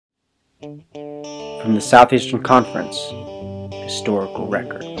From the Southeastern Conference Historical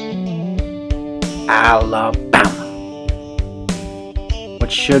Record. Alabama.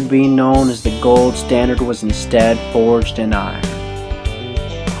 What should be known as the gold standard was instead forged in iron.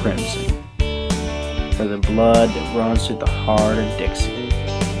 Crimson. For the blood that runs through the heart of Dixie.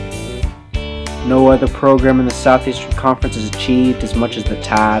 No other program in the Southeastern Conference has achieved as much as the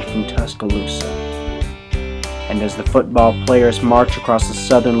Tide from Tuscaloosa. And as the football players march across the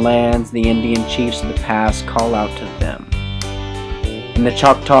southern lands, the Indian chiefs of the past call out to them. In the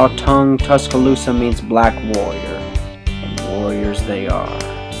Choctaw tongue, Tuscaloosa means black warrior, and warriors they are.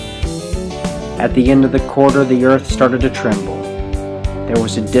 At the end of the quarter, the earth started to tremble. There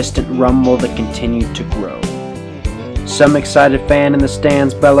was a distant rumble that continued to grow. Some excited fan in the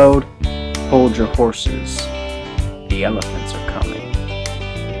stands bellowed, "Hold your horses, the elephants are coming."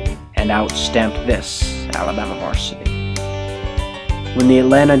 And out stamped this Alabama varsity. When the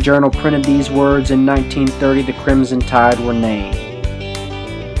Atlanta Journal printed these words in 1930, the Crimson Tide were named.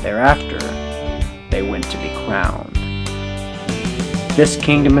 Thereafter, they went to be crowned. This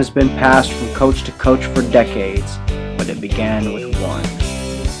kingdom has been passed from coach to coach for decades, but it began with one.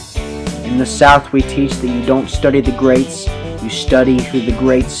 In the South, we teach that you don't study the greats, you study who the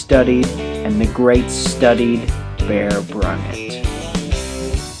greats studied, and the greats studied Bear Bryant.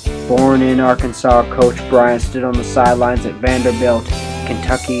 Born in Arkansas, Coach Bryant stood on the sidelines at Vanderbilt,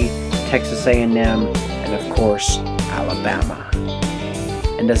 Kentucky, Texas A&M, and of course, Alabama.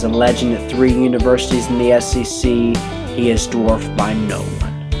 And as a legend at 3 universities in the SEC, he is dwarfed by no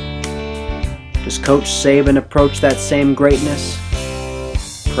one. Does Coach Saban approach that same greatness?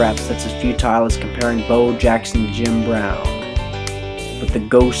 Perhaps that's as futile as comparing Bo Jackson to Jim Brown. But the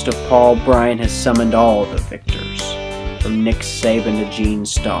ghost of Paul Bryant has summoned all the victors, from Nick Saban to Gene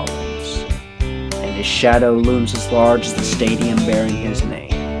Stallings, and his shadow looms as large as the stadium bearing his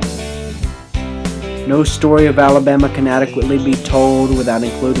name. No story of Alabama can adequately be told without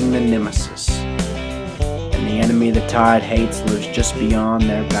including the nemesis, and the enemy the Tide hates lives just beyond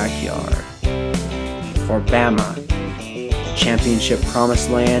their backyard. For Bama, the championship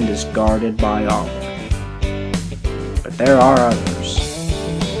promised land is guarded by Auburn. But there are others.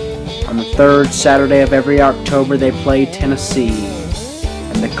 On the third Saturday of every October, they play Tennessee,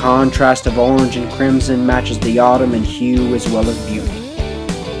 and the contrast of orange and crimson matches the autumn in hue as well as beauty.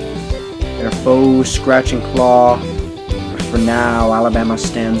 Their foes scratch and claw, but for now, Alabama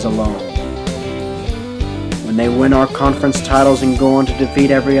stands alone. When they win our conference titles and go on to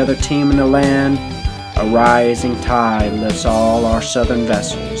defeat every other team in the land, a rising tide lifts all our southern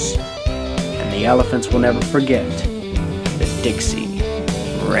vessels, and the elephants will never forget that Dixie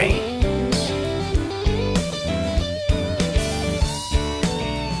reigns.